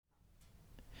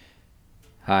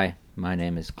Hi, my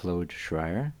name is Claude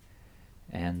Schreier,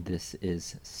 and this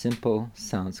is Simple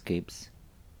Soundscapes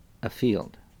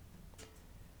Afield.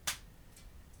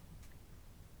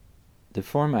 The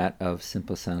format of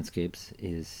Simple Soundscapes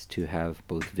is to have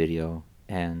both video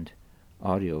and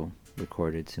audio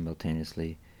recorded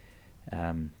simultaneously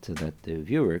so that the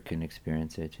viewer can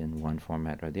experience it in one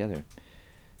format or the other.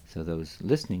 So those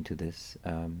listening to this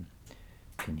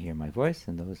can hear my voice,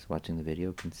 and those watching the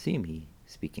video can see me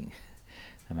speaking.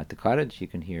 I'm at the cottage. You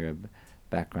can hear a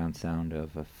background sound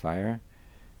of a fire,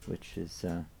 which is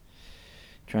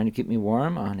trying to keep me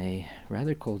warm on a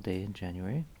rather cold day in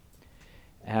January.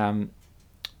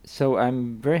 So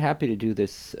I'm very happy to do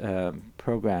this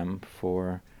program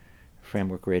for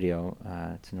Framework Radio.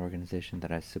 It's an organization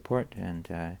that I support, and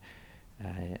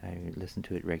I listen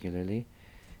to it regularly.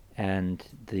 And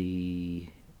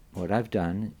what I've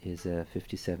done is a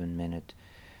 57-minute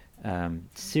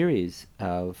series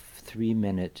of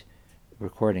 3-minute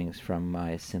recordings from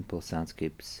my Simple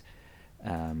Soundscapes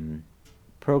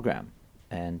program.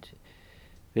 And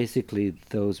basically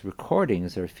those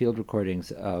recordings are field recordings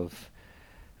of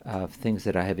things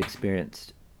that I have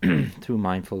experienced through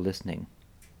mindful listening.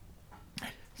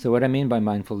 So what I mean by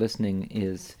mindful listening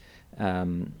is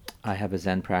I have a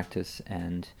Zen practice,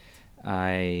 and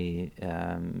I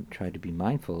try to be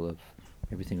mindful of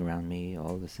everything around me,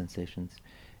 all the sensations.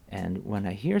 And when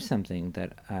I hear something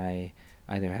that I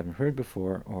either haven't heard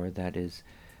before or that is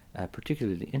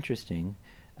particularly interesting,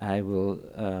 I will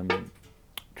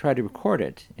try to record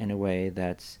it in a way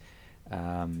that's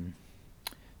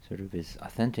sort of is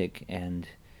authentic and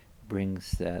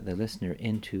brings the listener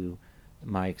into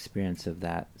my experience of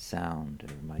that sound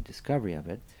or my discovery of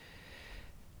it.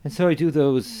 And so I do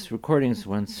those recordings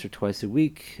once or twice a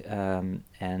week,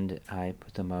 and I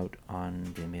put them out on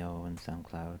Vimeo and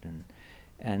SoundCloud,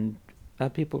 and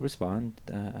people respond.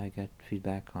 I get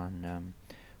feedback on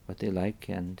what they like,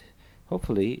 and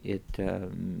hopefully it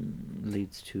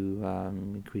leads to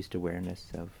increased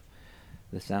awareness of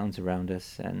the sounds around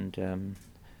us and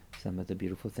some of the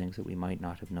beautiful things that we might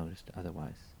not have noticed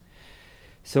otherwise.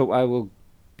 So I will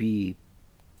be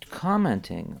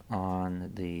commenting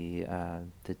on the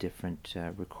different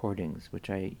recordings,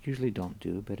 which I usually don't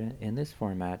do, but in this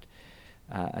format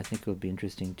I think it'll be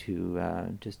interesting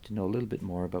to just to know a little bit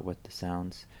more about what the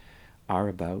sounds are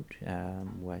about,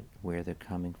 where they're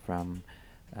coming from,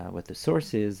 what the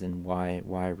source is, and why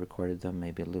I recorded them.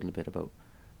 Maybe a little bit about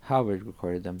how I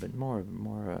recorded them, but more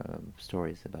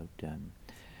stories about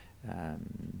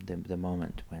the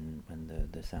moment when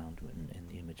the sound and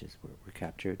the images were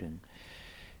captured,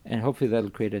 and hopefully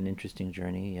that'll create an interesting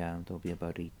journey. There'll be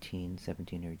about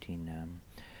 17 or 18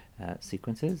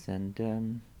 sequences,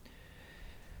 and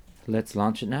let's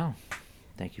launch it now.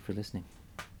 Thank you for listening.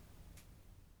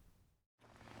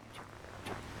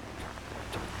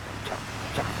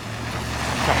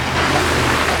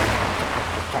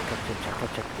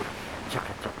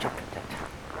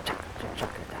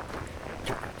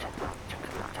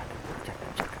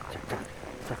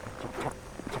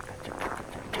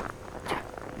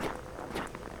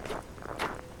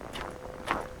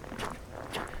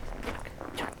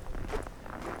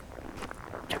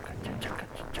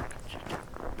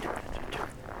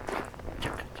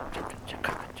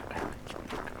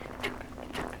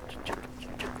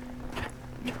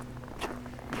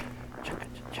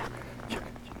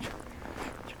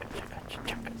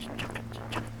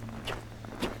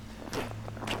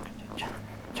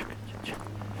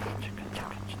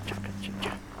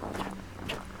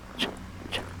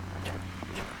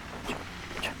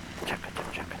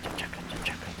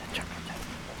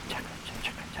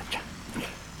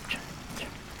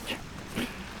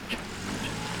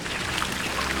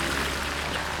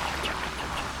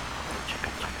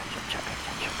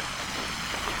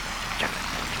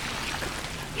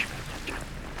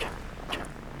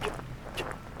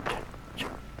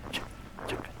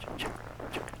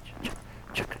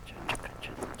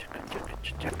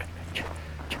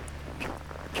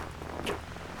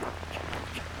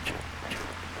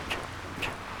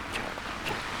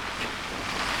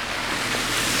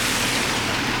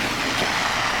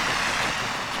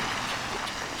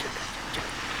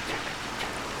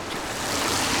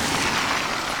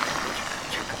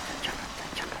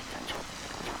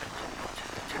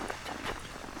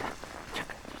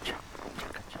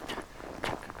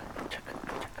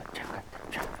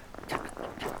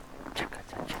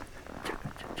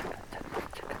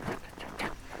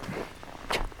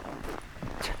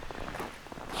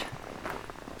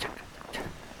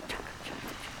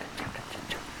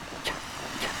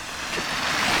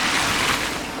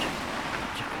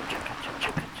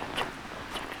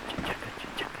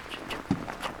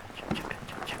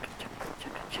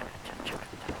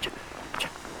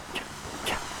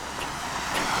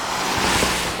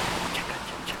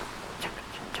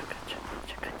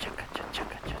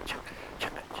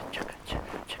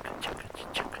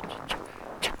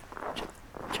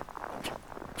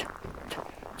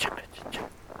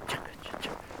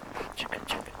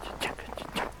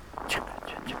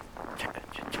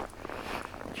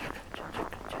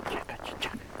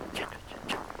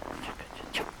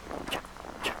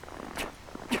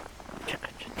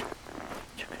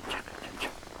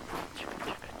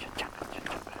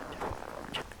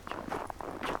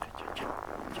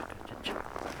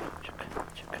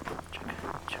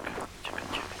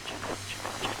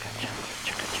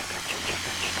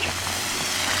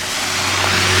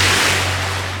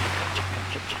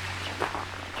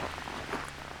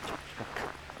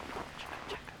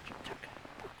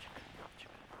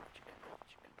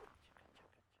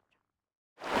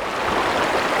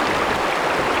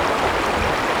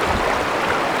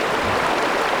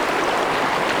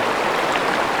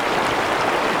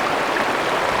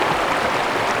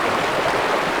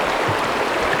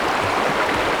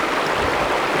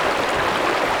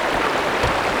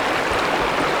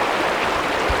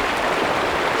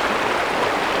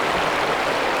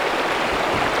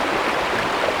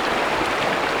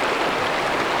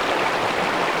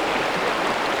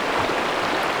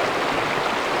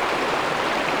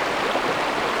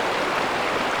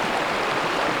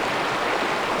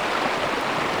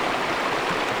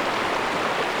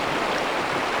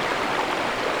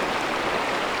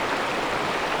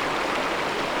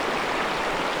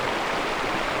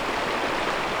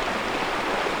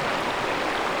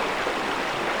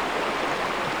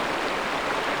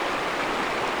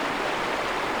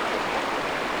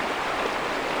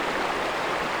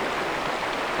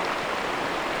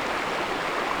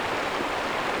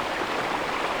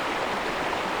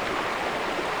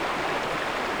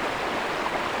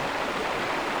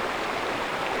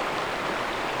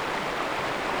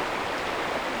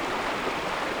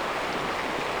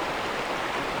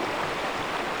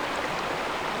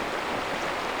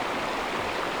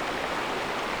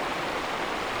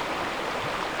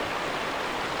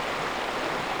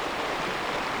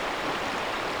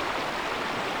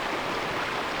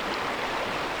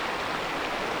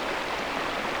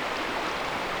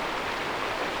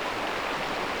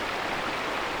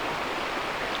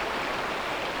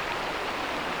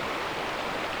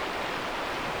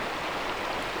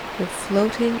 You're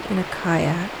floating in a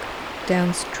kayak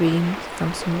downstream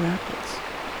from some rapids.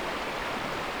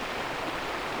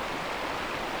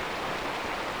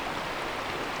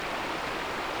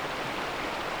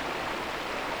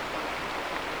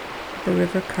 The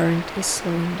river current is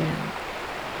slowing down.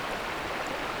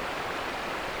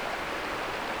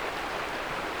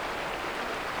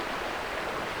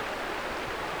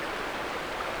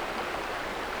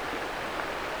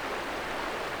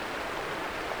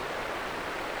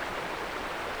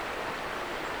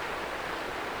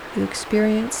 You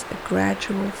experience a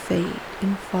gradual fade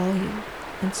in volume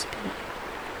and speed.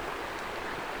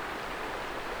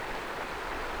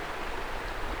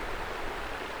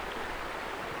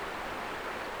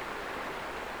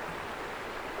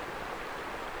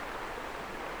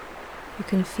 You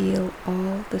can feel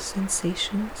all the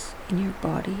sensations in your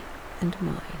body and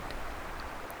mind.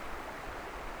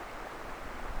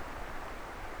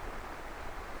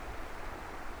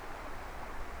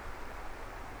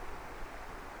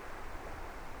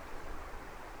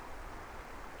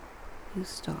 You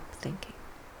stop thinking.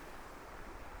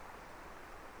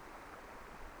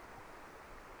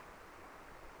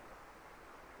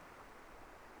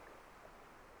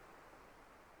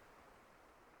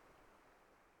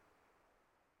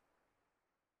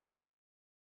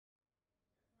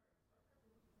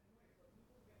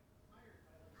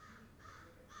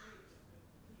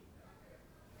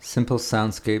 Simple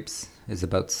Soundscapes is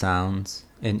about sounds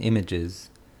and images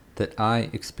that I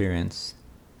experience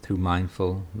through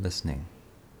mindful listening.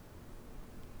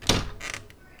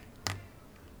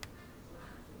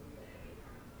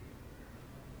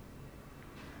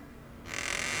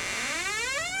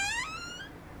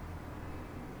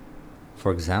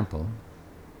 For example,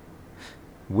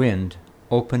 wind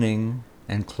opening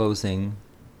and closing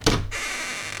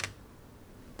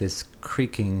this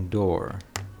creaking door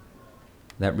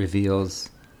that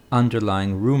reveals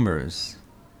underlying rumors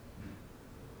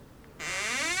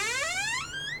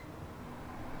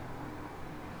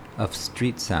of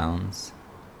street sounds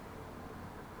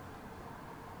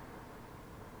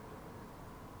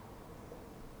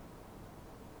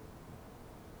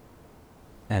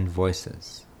and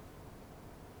voices.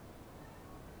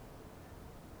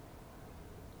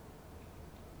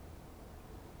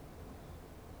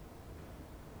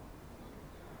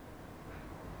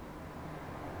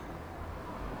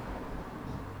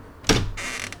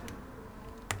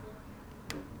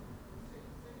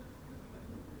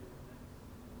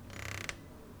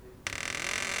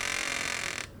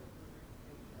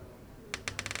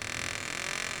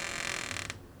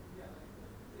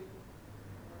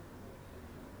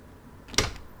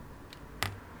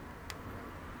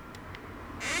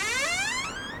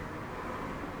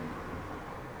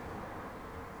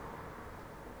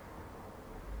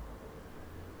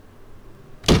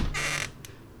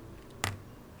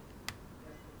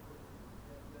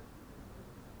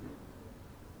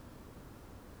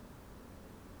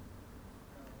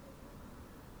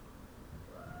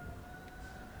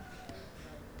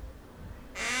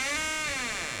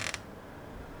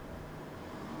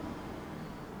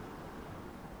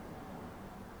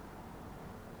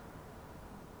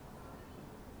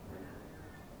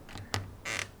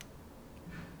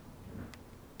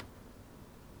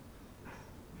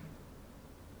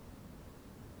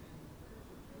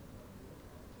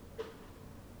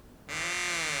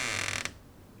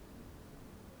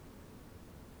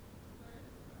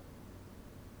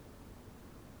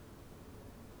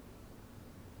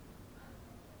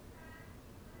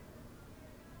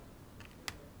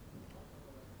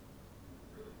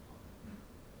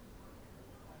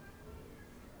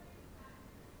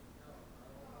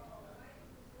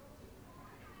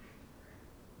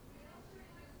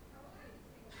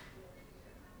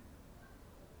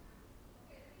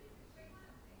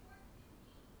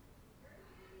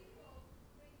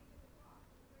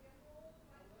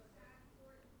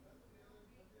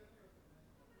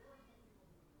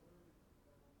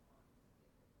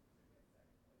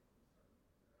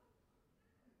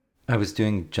 I was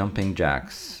doing jumping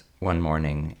jacks one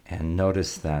morning and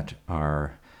noticed that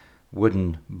our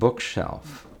wooden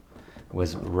bookshelf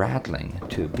was rattling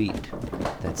to a beat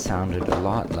that sounded a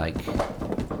lot like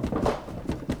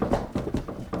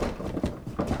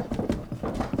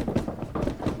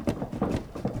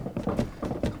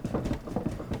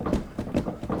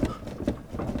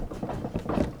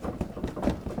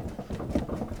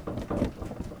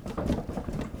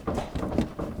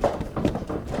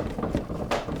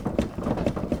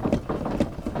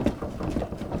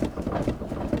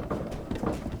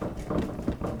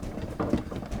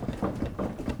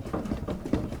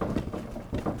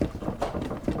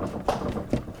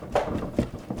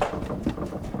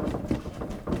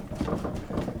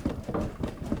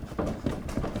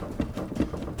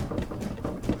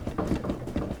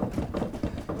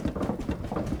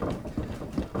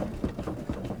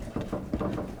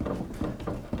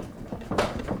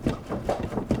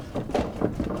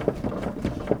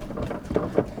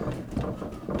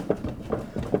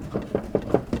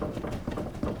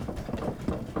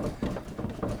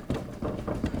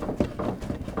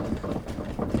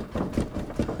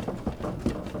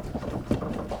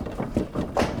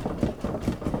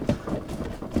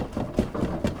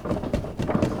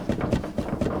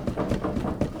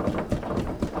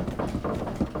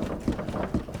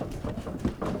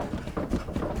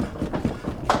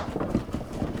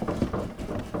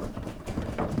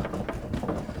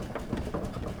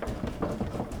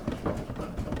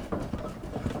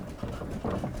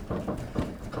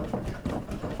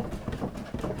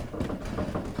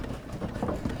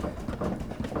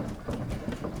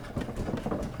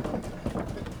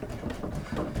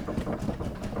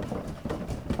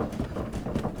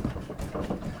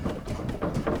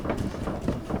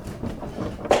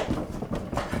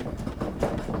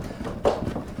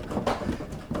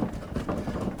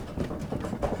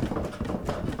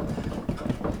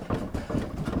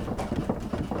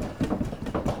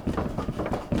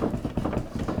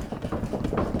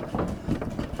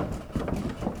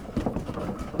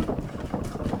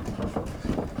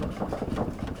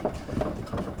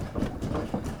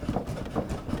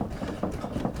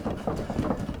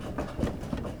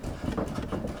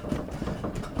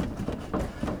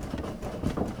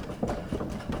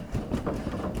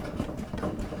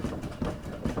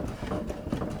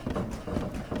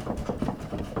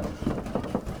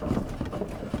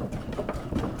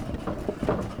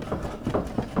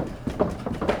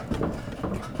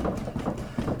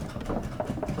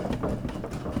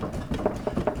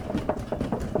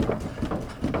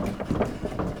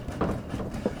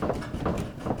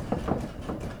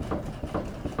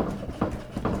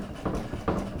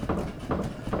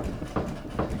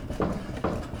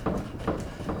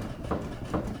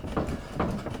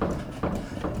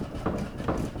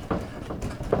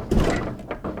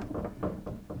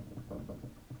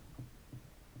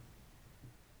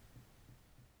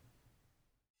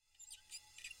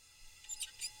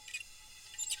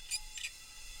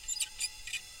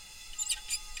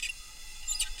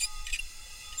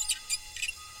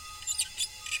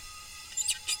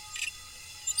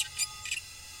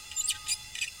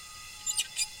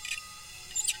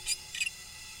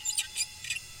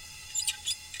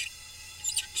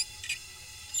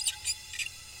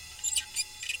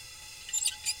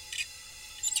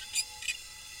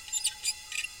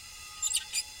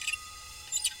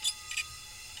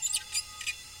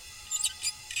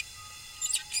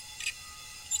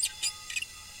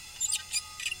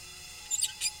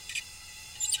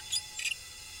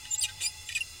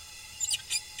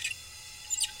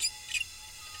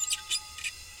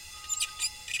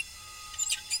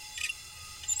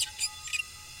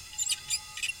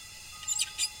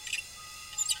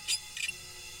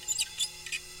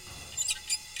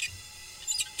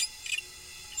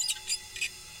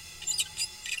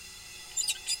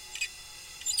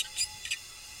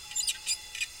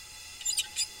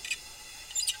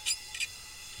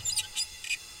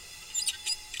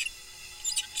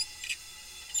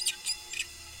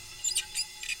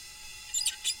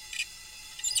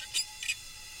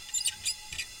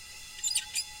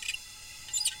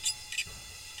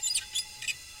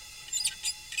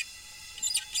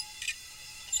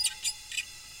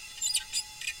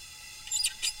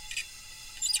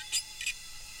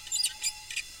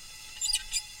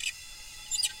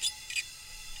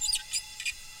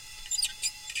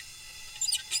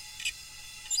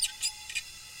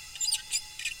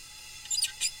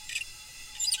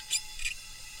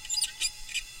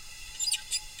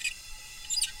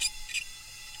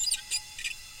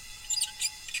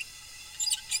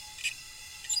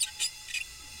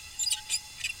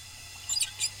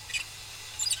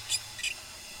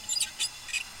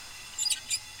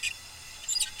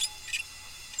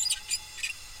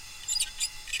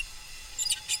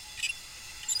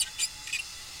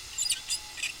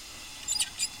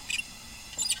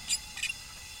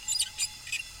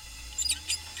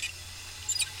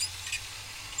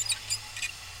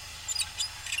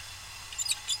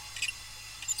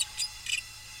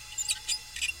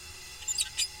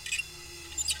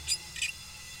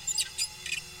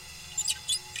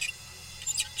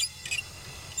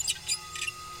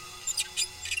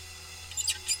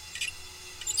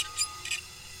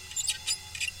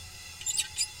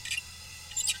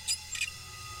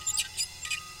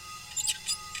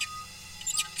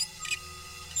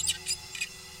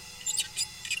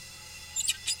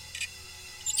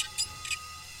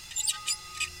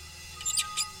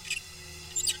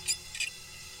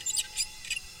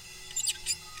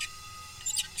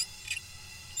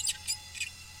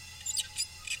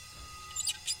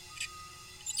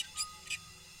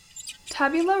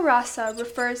Tabula rasa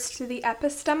refers to the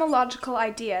epistemological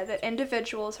idea that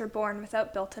individuals are born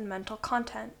without built-in mental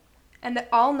content, and that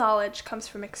all knowledge comes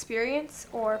from experience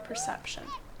or perception.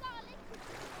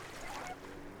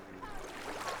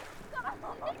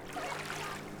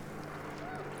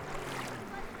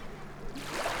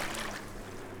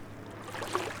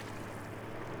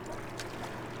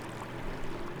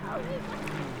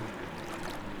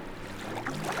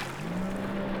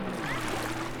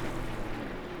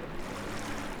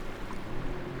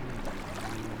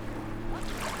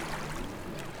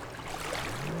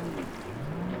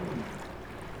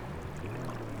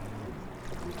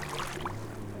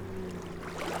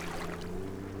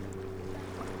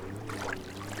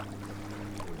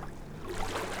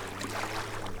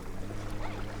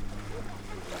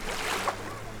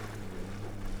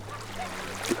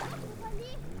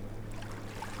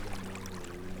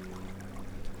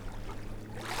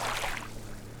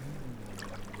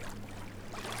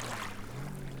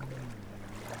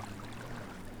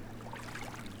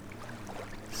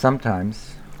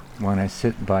 Sometimes, when I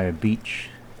sit by a beach,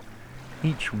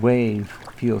 each wave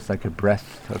feels like a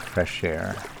breath of fresh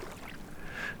air,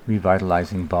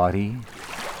 revitalizing body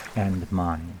and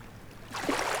mind.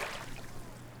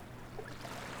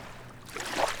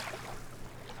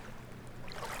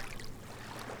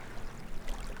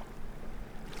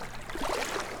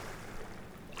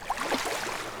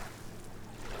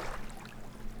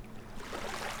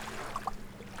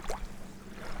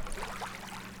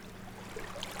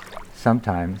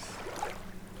 Sometimes,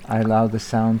 I allow the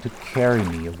sound to carry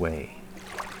me away.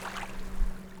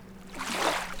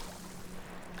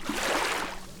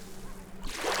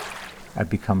 I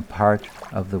become part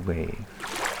of the wave.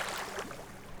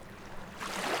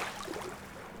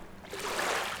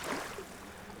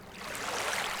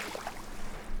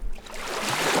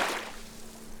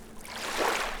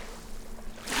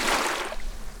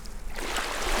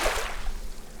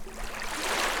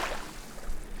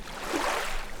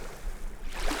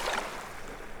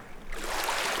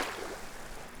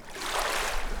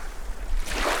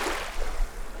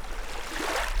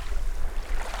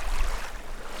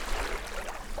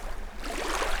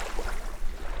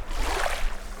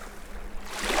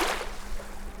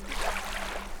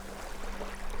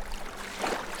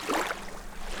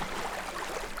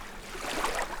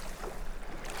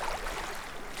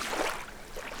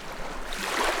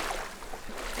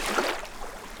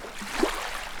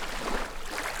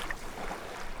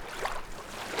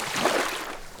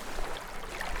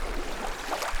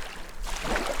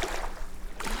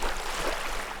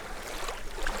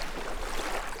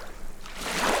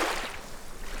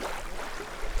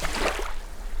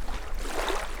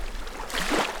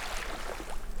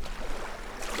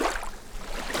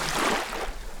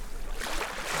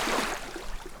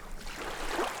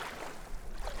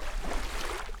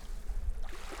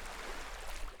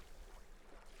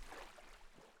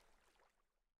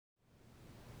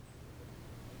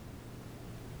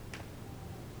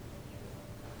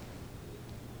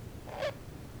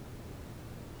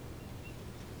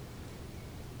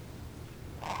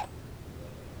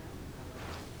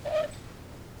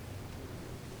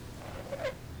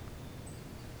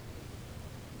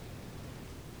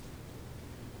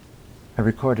 I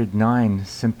recorded 9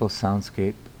 Simple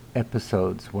Soundscape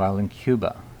episodes while in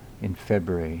Cuba in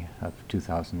February of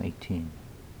 2018.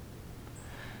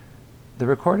 The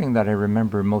recording that I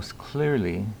remember most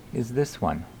clearly is this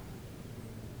one.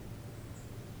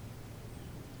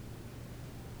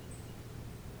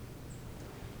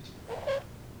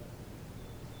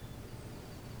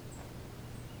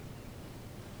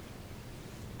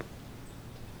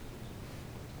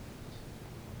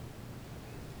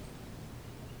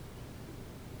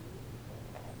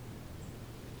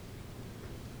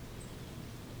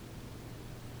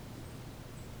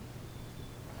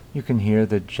 You can hear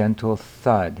the gentle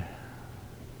thud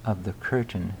of the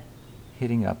curtain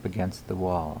hitting up against the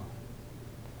wall.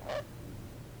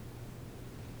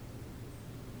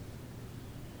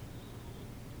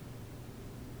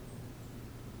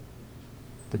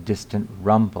 The distant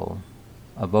rumble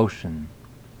of ocean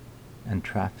and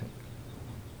traffic.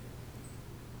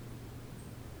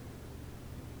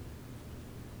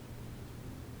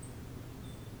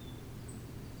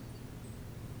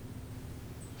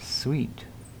 Sweet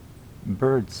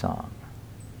bird song.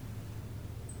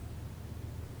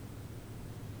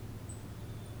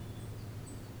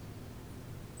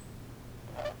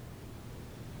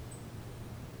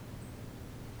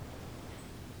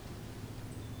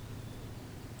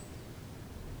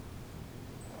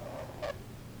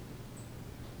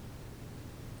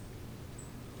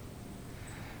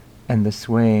 And the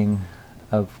swaying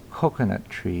of coconut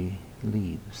tree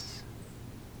leaves.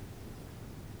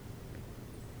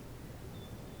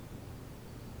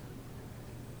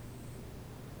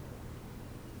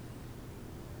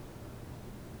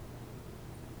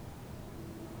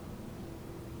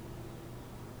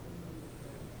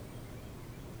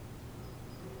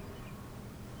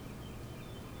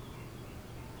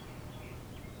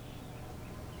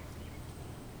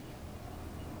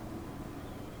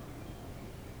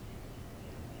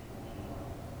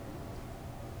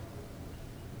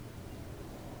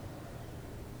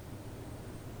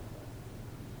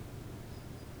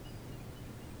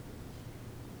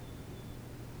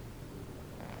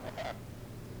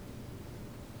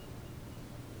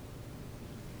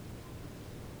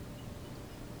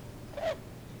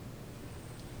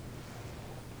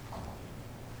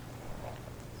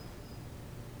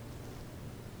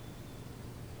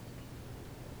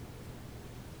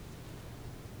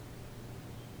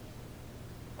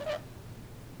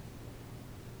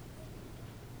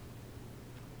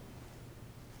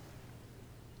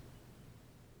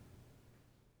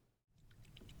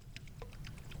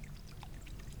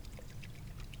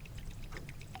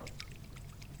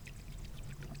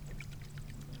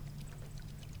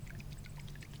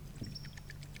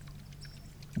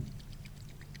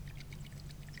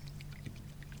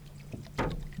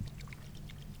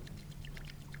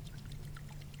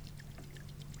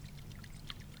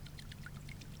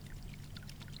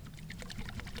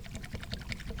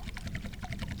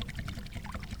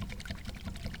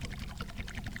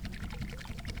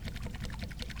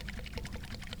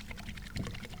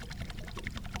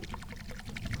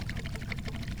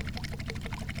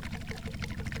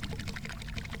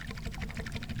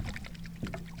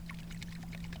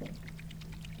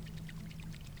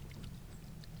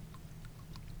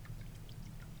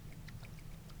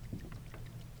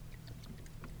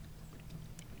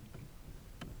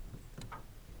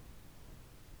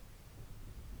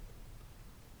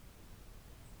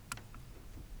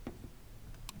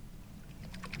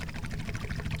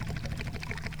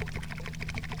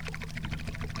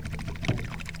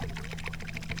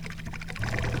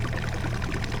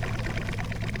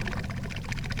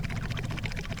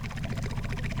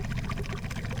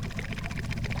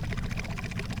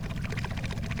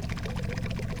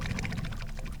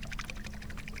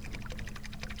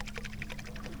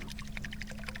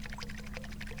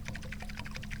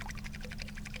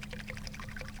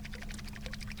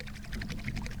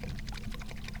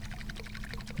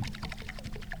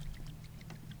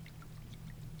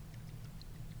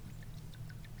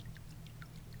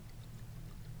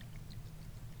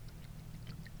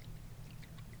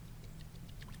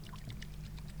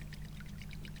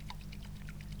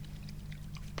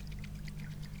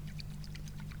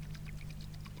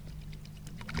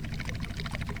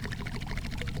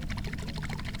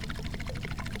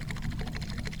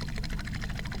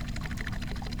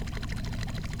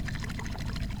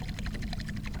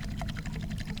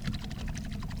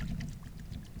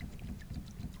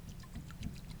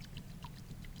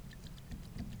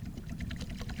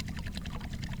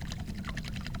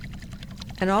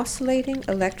 An oscillating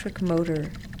electric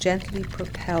motor gently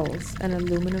propels an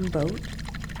aluminum boat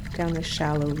down a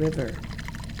shallow river,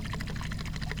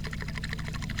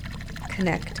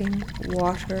 connecting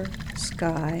water,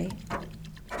 sky,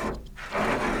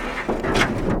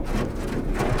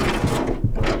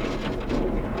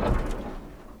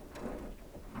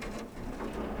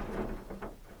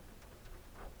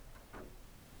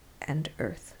 and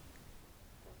earth.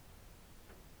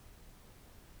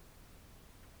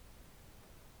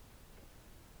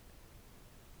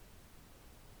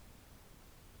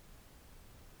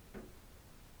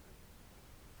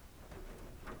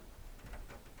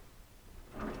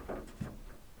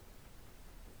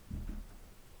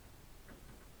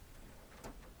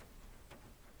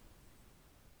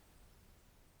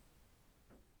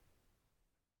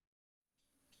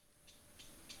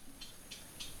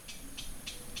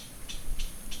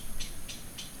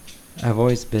 I've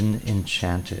always been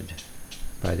enchanted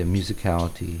by the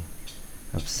musicality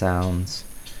of sounds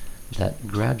that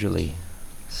gradually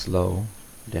slow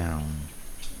down.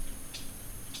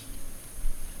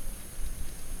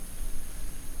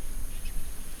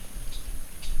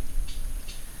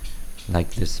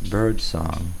 Like this bird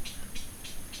song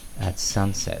at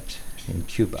sunset in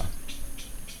Cuba.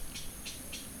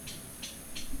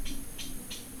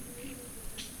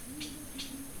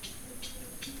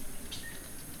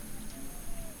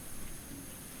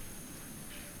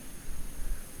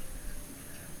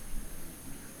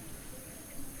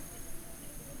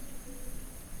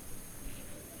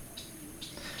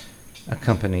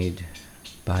 Accompanied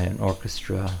by an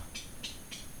orchestra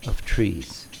of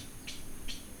trees.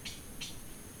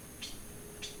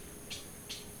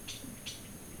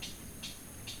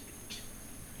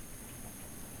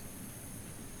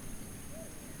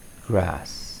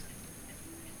 Grass.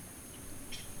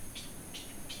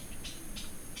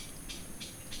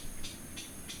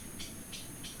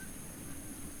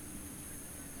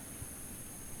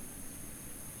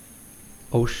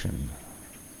 Ocean.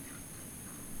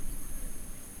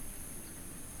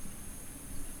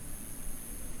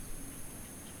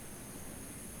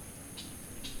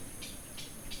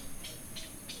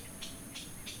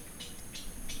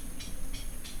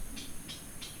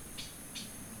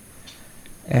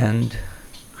 And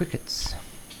crickets.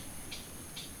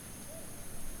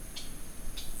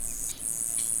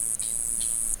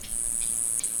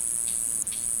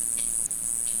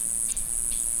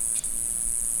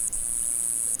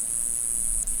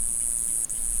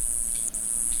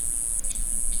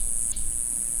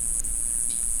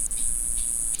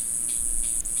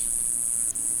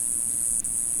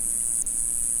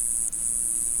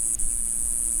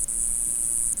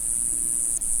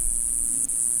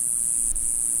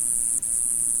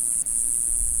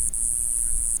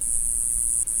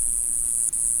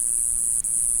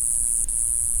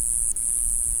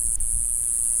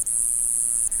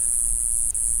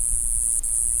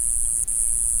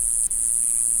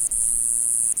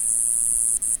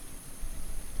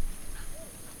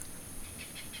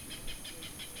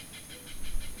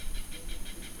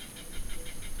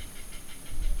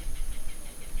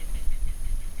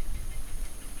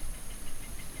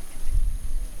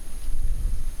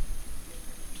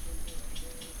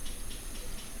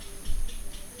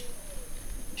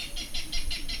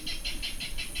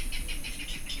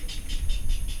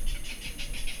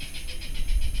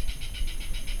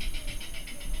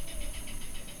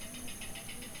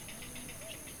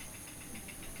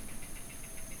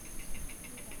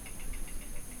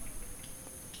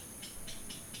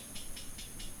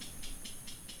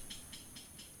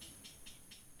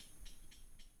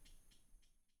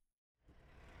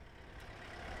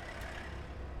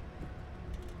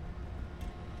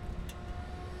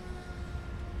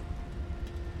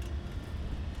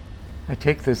 I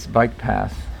take this bike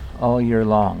path all year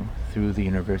long through the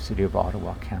University of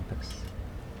Ottawa campus.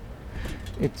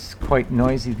 It's quite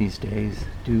noisy these days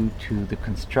due to the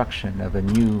construction of a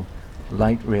new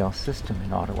light rail system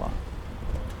in Ottawa.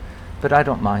 But I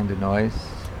don't mind the noise.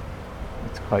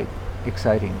 It's quite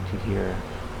exciting to hear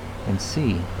and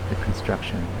see the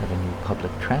construction of a new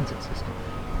public transit system.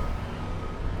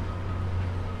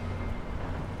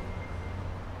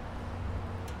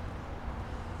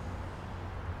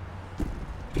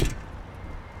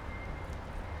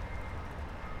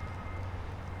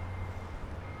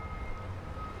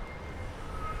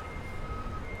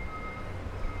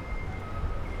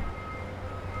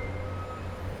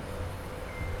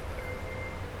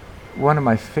 One of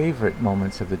my favorite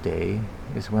moments of the day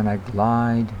is when I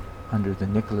glide under the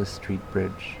Nicholas Street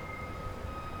Bridge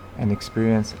and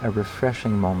experience a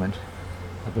refreshing moment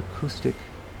of acoustic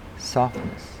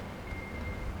softness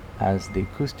as the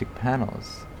acoustic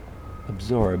panels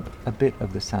absorb a bit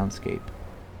of the soundscape.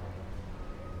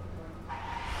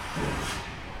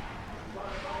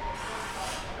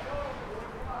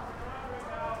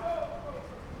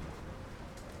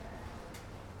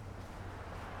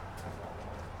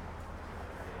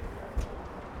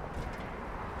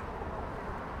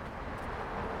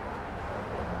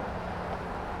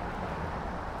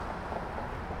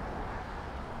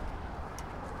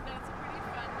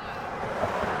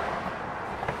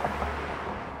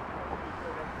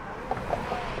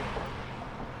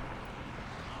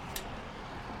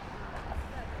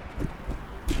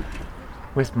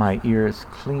 With my ears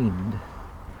cleaned,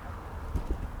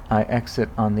 I exit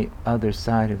on the other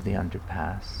side of the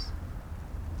underpass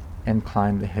and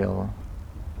climb the hill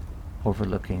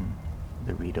overlooking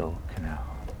the Rideau Canal.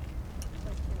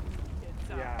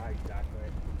 Yeah, exactly.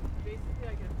 Basically,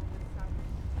 I get homeless sound.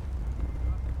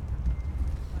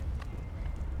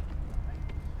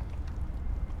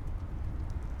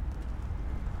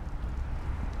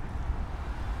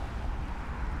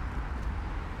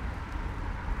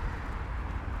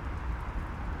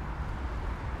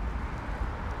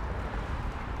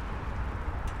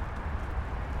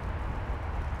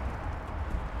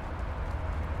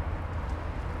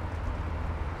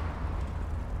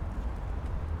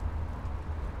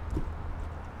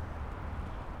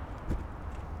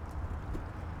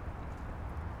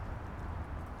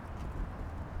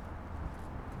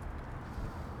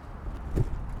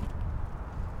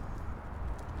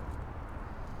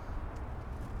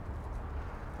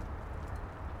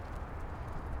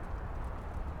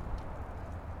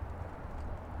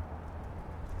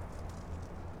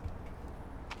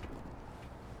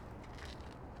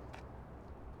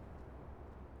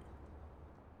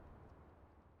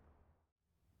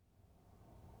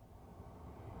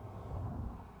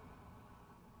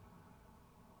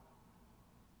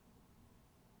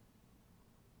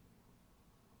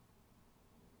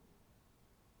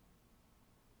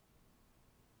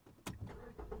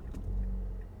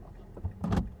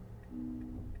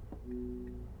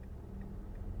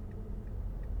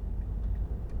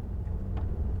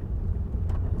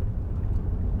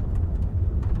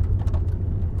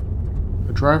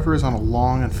 The driver is on a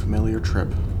long and familiar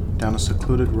trip down a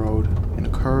secluded road in a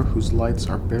car whose lights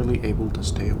are barely able to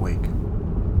stay awake.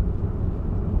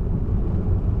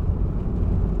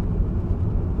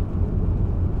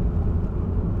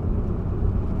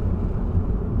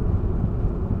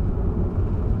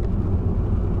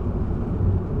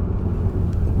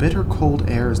 The bitter cold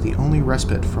air is the only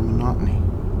respite from monotony.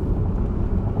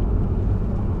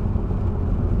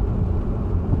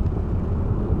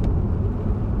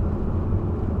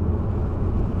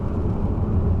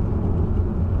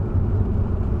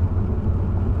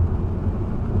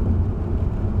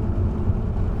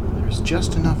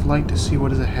 Just enough light to see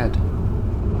what is ahead.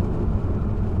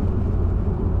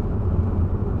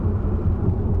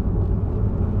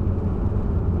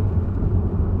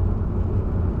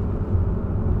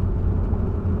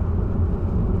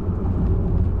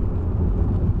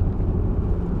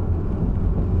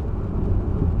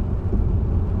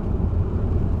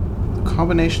 The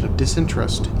combination of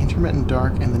disinterest, intermittent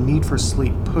dark, and the need for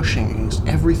sleep pushing against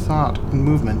every thought and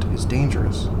movement is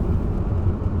dangerous.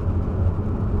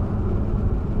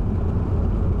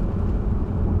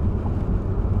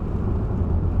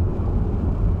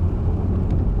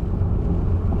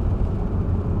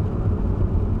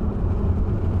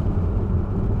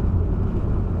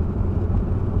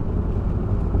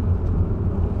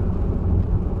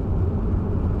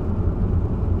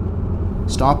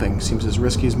 Stopping seems as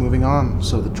risky as moving on,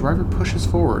 so the driver pushes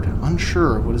forward,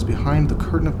 unsure of what is behind the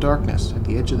curtain of darkness at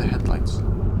the edge of the headlights.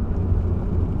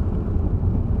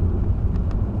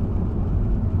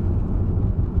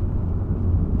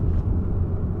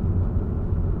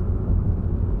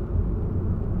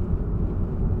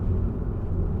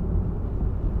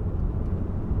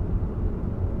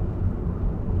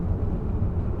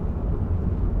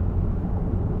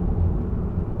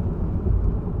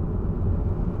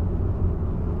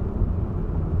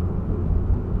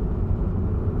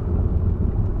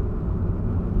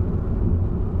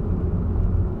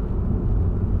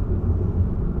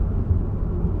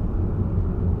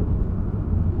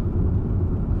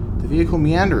 The vehicle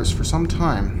meanders for some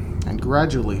time and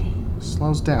gradually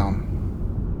slows down.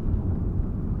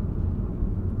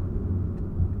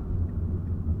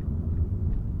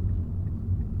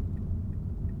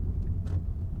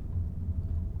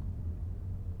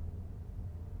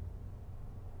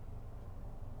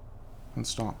 And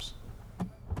stops.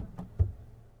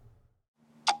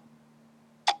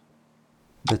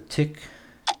 The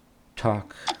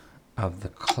tick-tock of the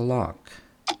clock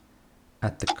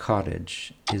at the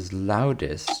cottage is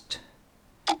loudest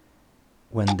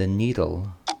when the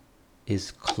needle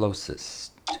is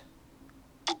closest.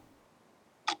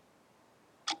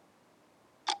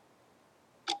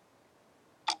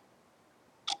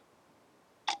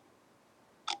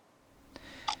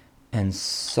 And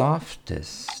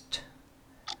softest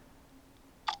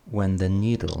when the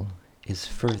needle is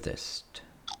furthest.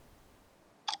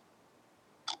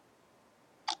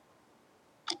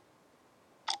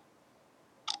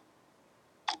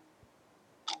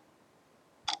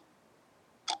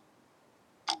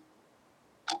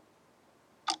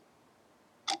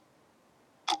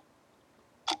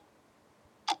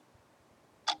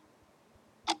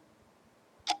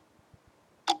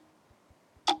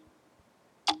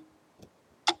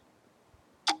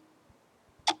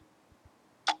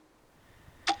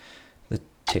 The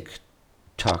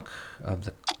tick-tock of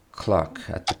the clock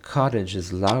at the cottage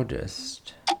is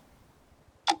loudest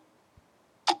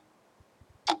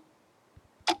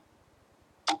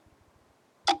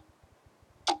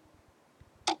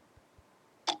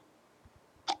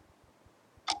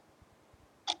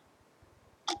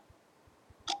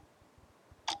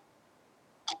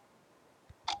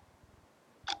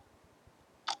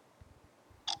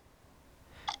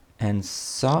and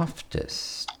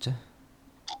softest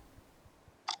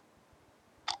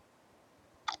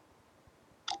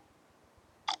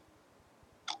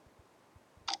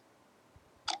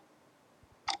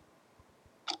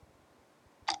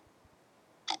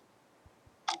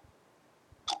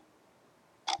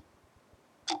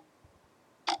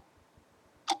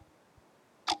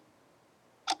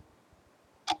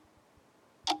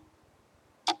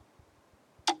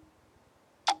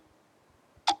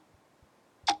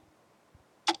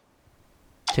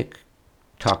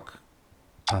tick-tock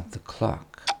of the clock.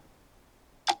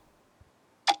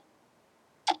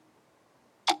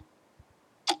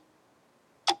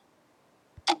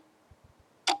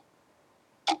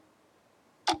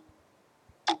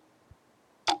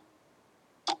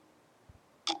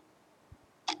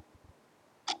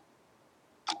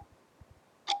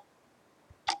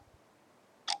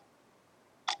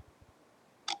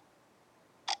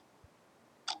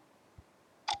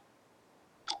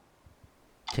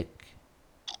 Tick-tock.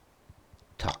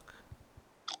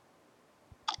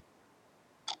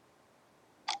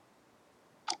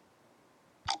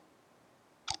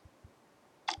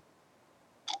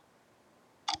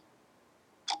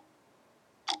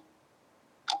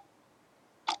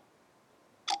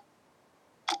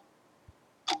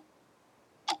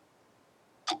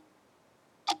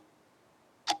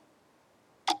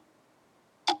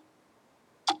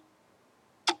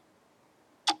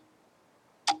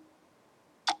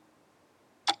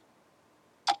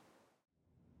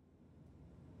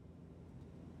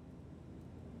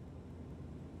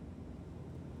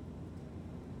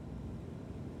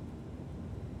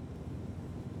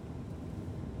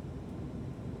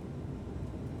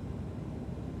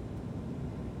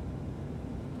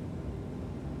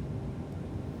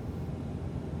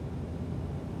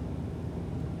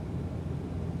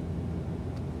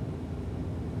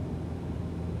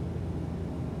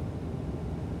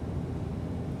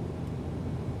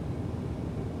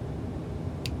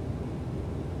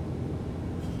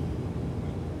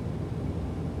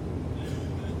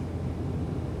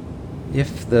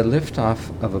 If the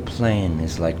liftoff of a plane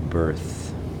is like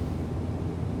birth,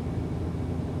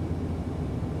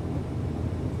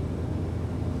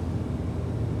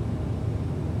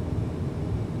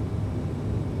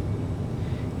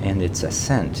 and its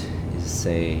ascent is,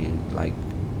 say, like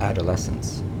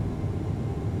adolescence,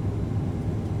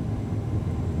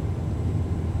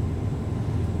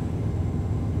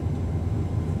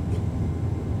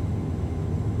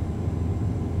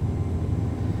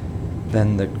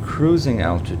 then the cruising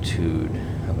altitude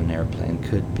of an airplane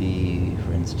could be,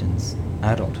 for instance,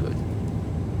 adulthood.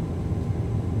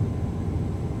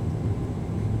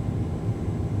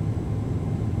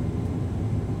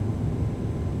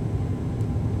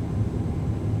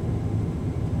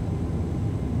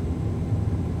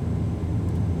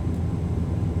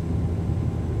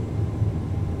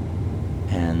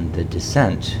 And the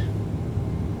descent,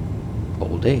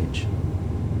 old age.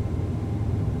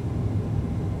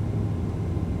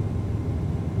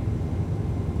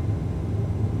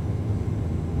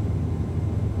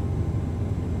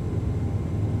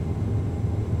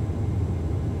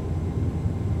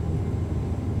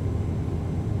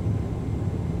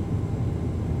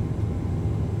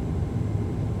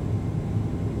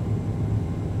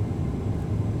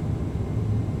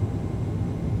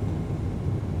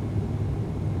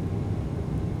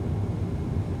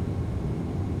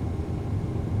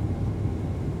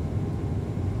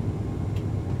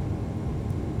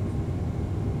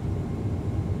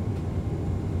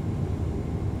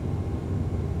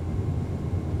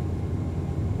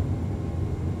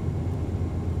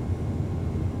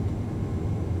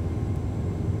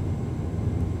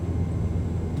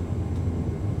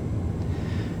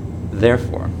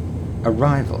 Therefore,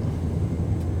 arrival,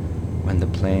 when the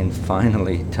plane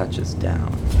finally touches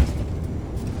down.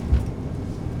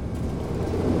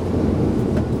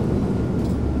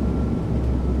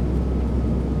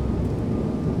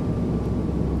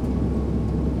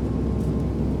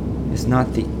 Is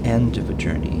not the end of a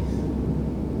journey,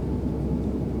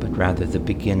 but rather the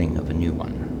beginning of a new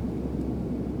one.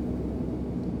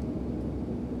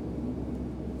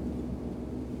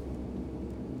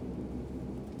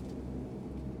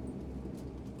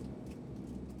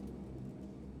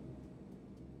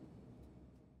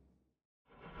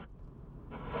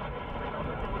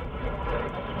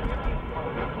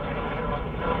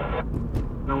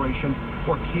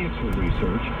 For cancer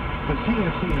research, the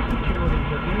CNC and security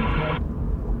for any kind,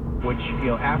 which,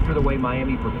 after the way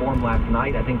Miami performed last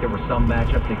night, I think there were some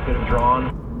matchups they could have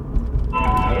drawn.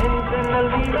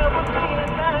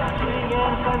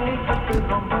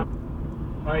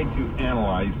 Trying to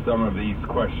analyze some of these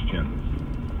questions.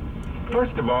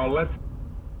 First of all, let's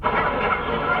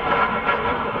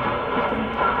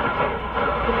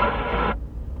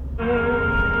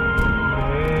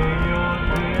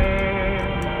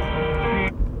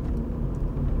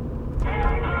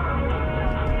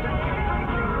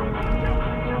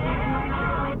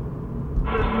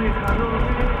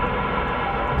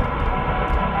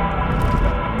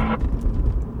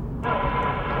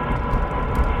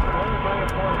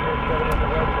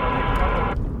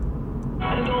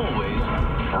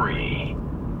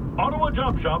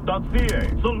JumpShop.ca.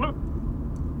 Salute.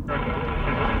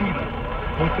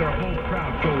 With their whole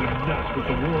crowd going nuts with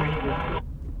the War Eagle.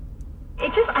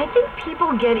 I think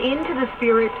people get into the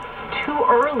spirit too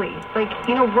early. Right. First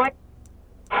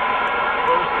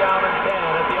down and 10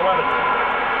 at the 11th.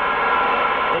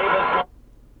 Davis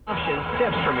option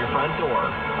steps from your front door.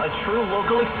 A true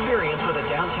local experience with a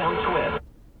downtown twist.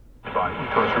 By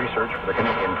Ethos Research for the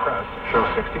Canadian Press shows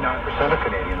 69% of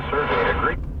Canadians surveyed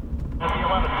agree. At the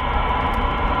 11th.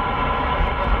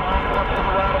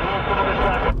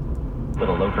 With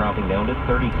a low dropping down to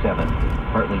 37.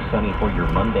 Partly sunny for your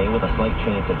Monday with a slight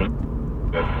chance of pick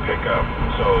up.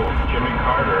 So Jimmy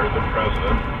Carter, the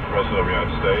president of the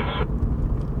United States.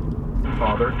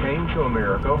 Father came to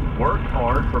America, worked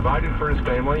hard, provided for his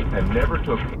family, and never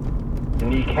took a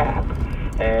kneecap.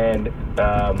 And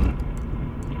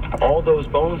all those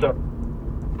bones are.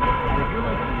 And if you're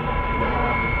like the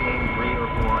 3 or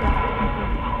 4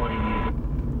 holiday music.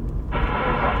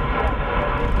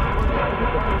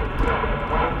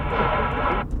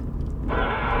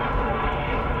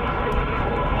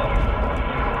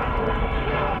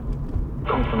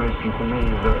 Confirmation to me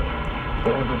that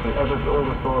all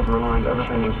the stores were aligned,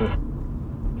 everything was just.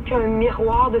 Un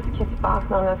miroir de ce qui se passe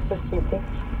dans notre société.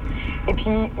 Et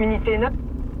puis, Unité 9.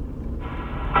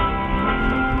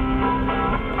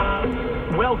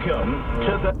 Welcome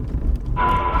to the.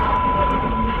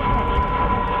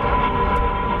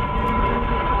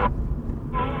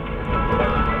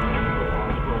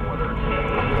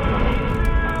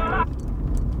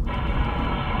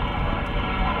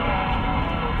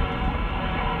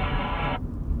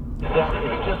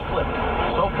 It's just flipped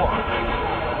so far.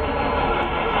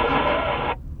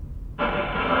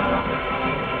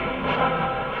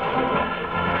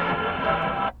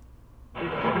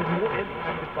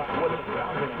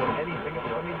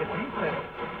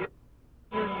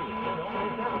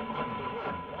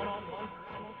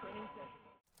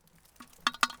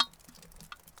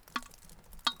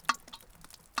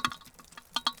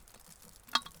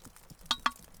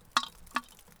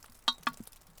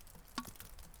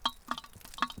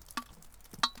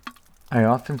 I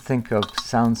often think of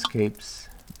soundscapes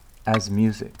as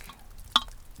music.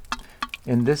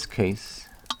 In this case,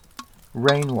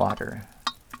 rainwater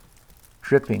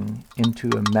dripping into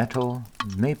a metal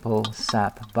maple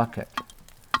sap bucket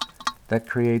that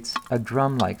creates a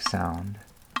drum-like sound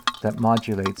that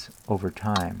modulates over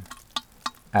time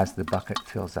as the bucket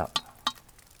fills up.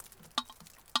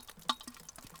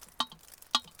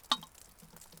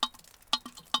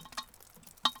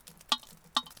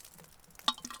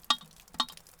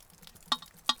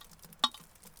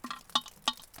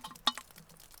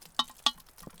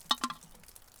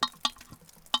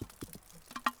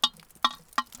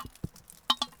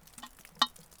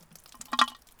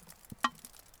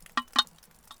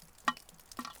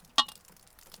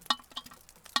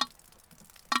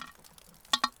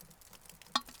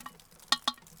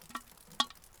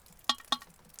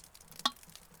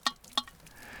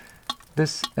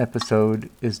 This episode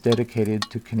is dedicated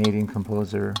to Canadian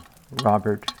composer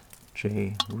Robert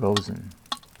J. Rosen,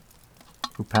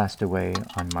 who passed away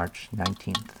on March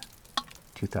 19th,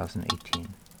 2018.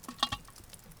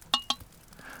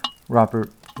 Robert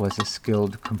was a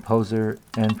skilled composer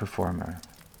and performer,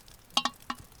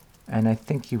 and I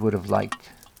think he would have liked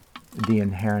the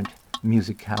inherent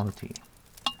musicality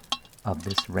of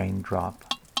this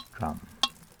raindrop drum.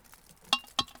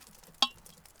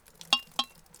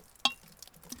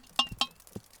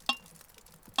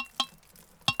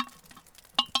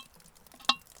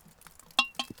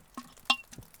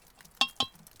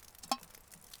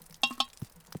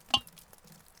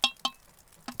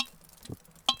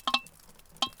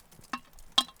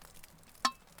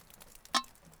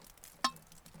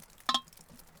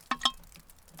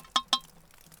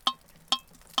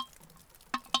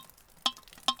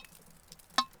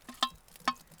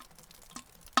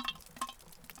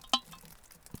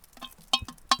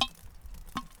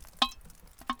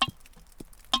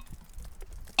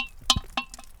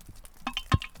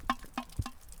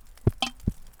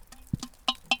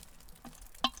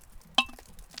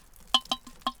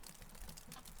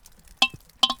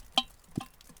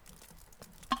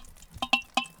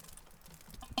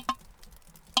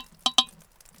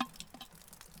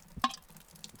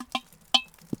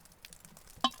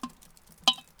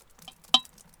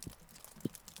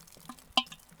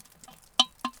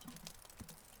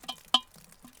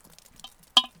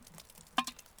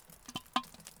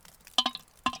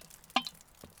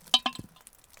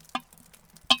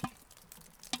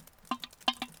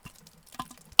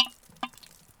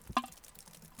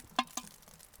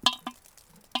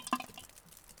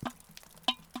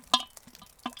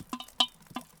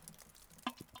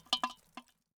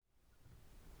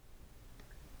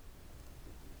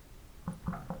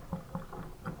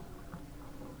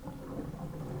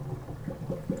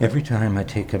 Every time I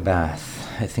take a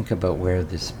bath, I think about where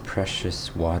this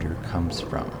precious water comes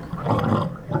from.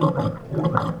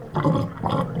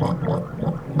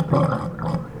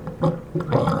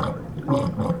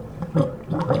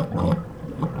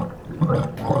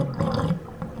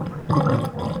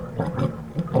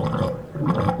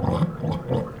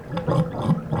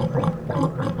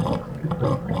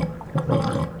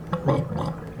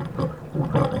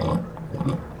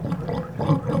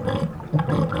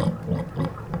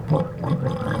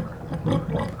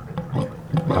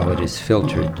 How it is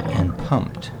filtered and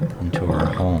pumped into our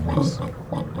homes.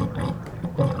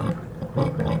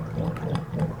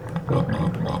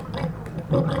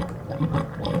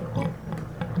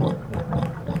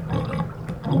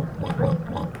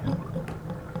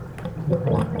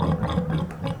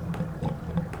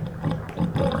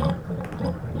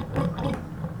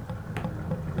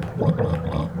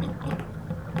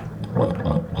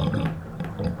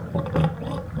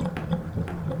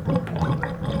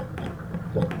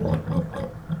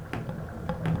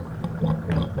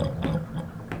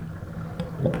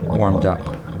 Warmed up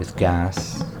with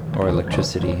gas or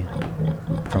electricity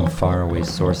from faraway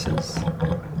sources.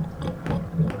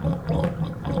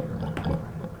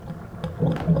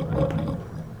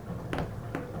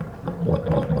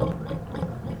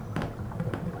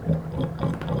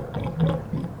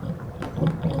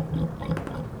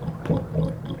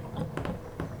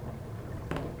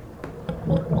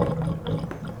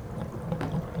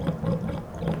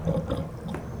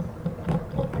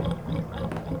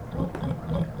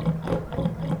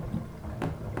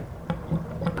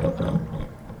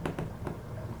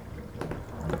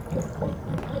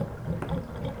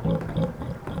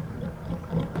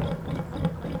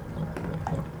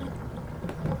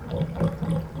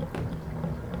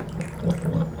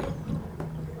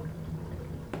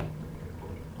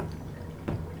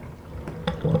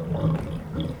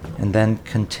 And then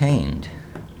contained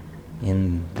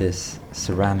in this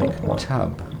ceramic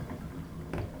tub.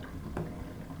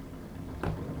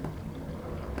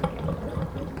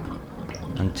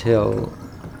 Until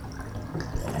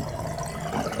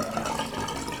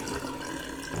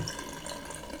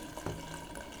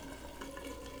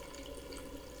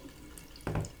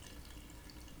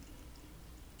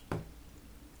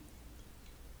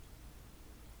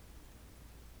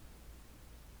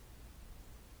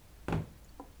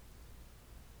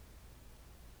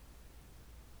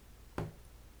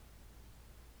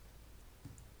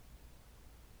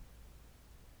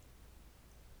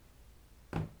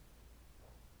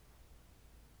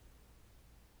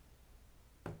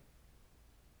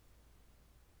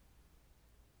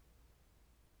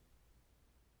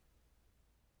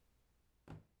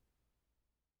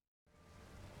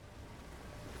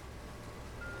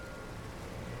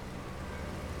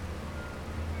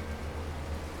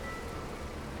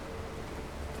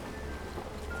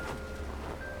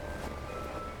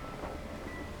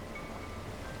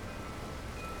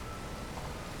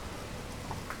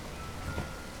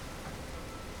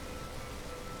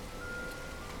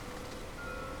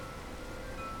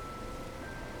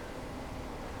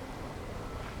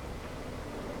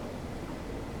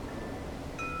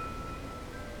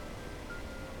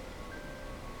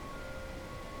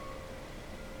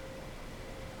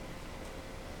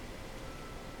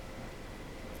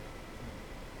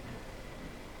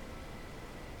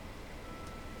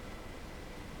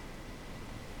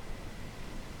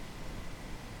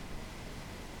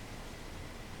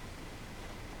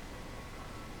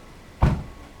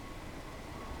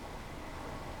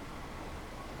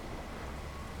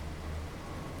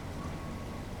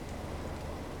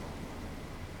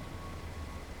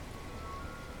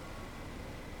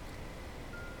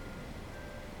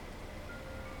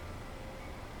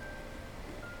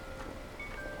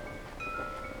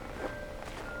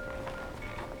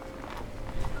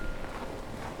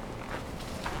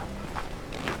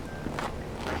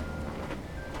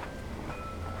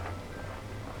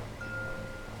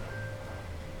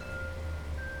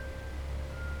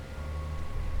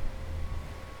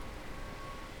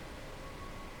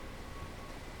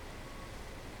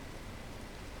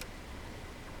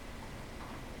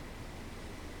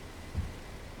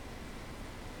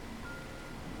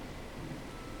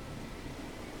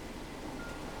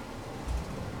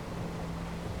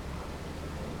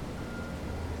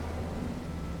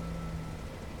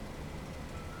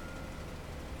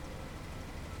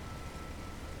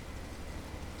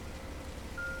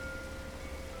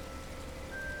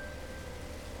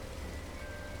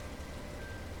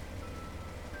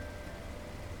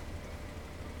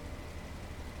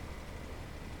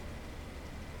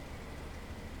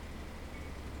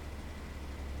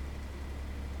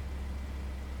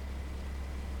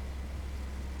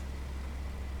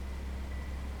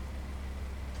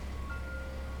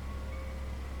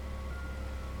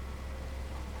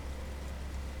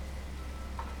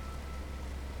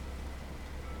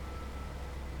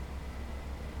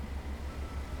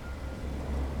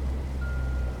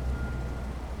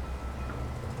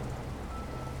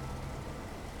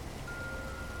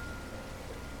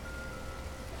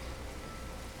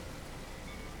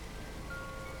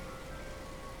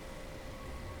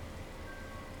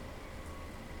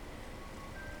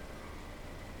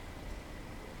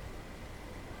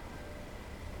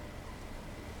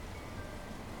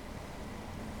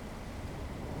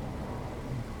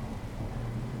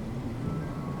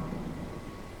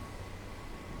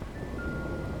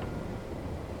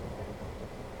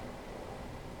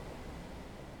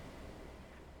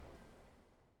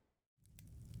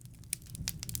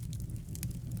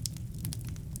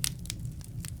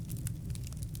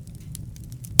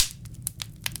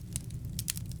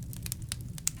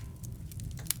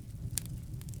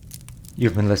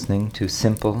You've been listening to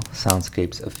Simple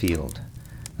Soundscapes Afield,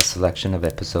 a selection of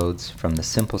episodes from the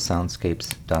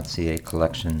simplesoundscapes.ca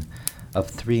collection of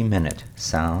 3-minute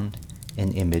sound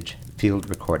and image field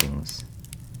recordings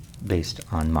based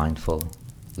on mindful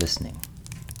listening.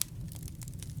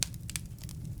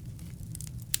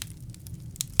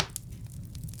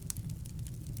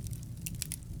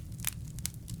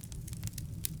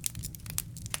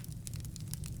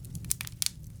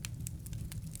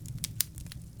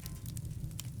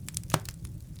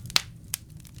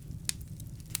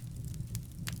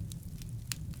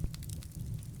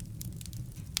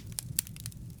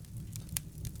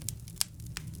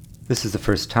 This is the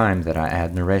first time that I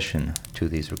add narration to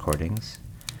these recordings,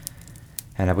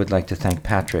 and I would like to thank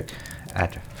Patrick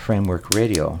at Framework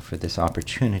Radio for this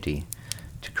opportunity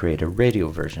to create a radio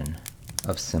version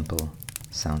of Simple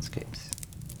Soundscapes.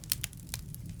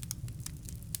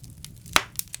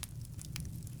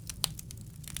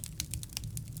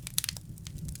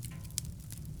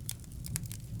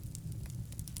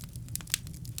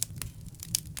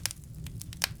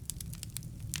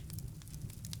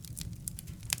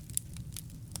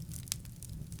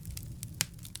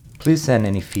 Please send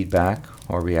any feedback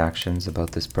or reactions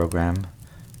about this program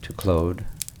to Claude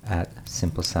at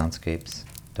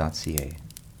simplesoundscapes.ca,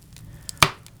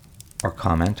 or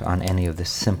comment on any of the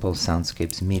Simple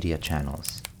Soundscapes media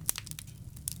channels.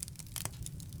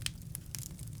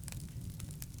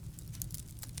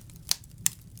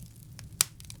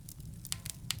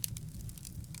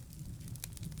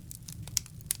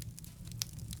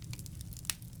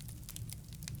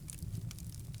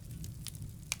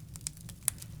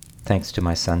 Thanks to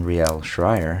my son Riel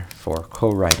Schreier for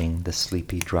co-writing the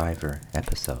Sleepy Driver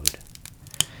episode,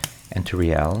 and to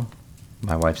Riel,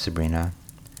 my wife Sabrina,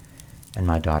 and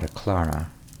my daughter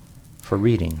Clara for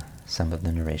reading some of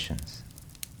the narrations.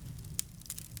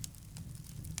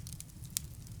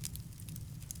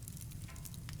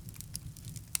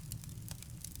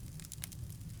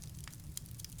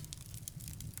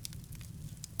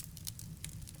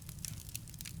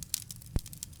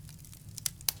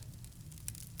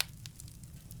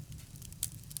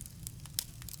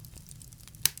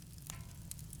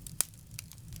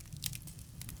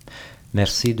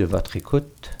 Merci de votre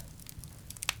écoute.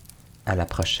 À la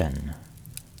prochaine.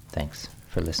 Thanks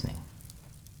for listening.